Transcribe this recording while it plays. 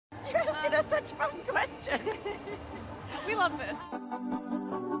What are such fun questions? We love this.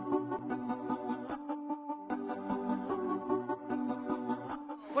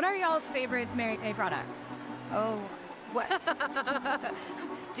 What are y'all's favorites Mary Kay products? Oh, what?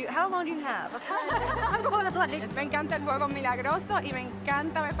 How long do you have? Me encanta el fuego milagroso y me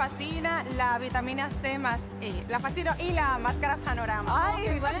encanta, me fascina la vitamina C más E. La fascino y la máscara panorama.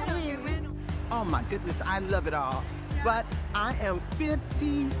 Ay, Oh my goodness, I love it all. But I am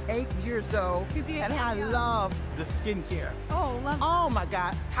 58 years old and I love the skincare. Oh, love. Oh my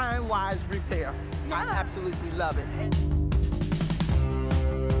God, Time-Wise Repair. I absolutely love it.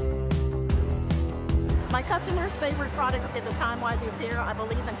 My customer's favorite product is the Time-Wise Repair. I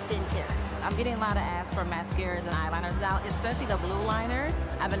believe in skincare. I'm getting a lot of ads for mascaras and eyeliners now, especially the blue liner.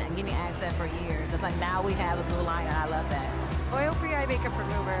 I've been getting ads for that for years. It's like now we have a blue liner. I love that. Oil-free eye makeup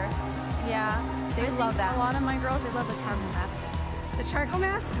remover. Yeah, they love that. A lot of my girls, they love the charcoal mask. The charcoal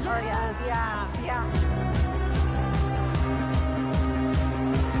mask? Oh, yes. Yeah.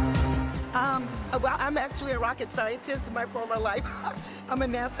 Well, I'm actually a rocket scientist in my former life. I'm a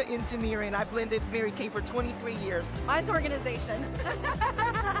NASA engineer and I blended Mary Kay for 23 years. Mine's organization.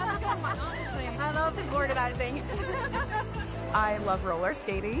 I love organizing. I love roller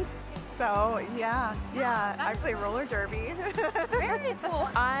skating. So, yeah, I play roller derby. Very cool.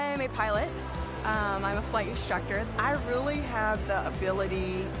 I'm a pilot. I'm a flight instructor. I really have the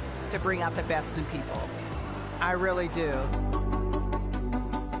ability to bring out the best in people. I really do.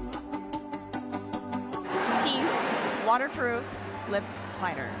 Pink, waterproof lip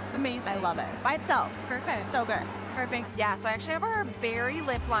liner. Amazing. I love it. By itself. Perfect. So good. Perfect. Yeah, so I actually have our berry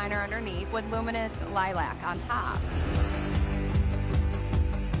lip liner underneath with luminous lilac on top.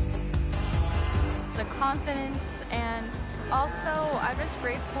 The confidence, and also I'm just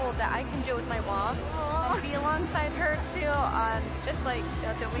grateful that I can do it with my mom and be alongside her too. Just like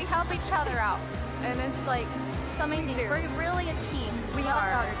we help each other out, and it's like something. We're really a team. We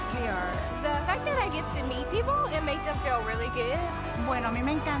are. The fact that I get to meet people, it makes them feel really good. Bueno, a mí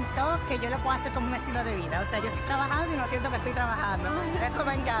me encantó que yo lo puedo hacer como un estilo de vida. O sea, yo estoy trabajando y no siento que estoy trabajando. Eso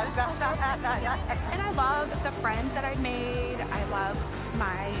me encanta. And I love the friends that I've made. I love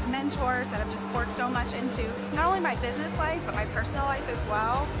my mentors that have just poured so much into not only my business life, but my personal life as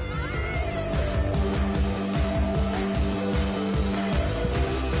well.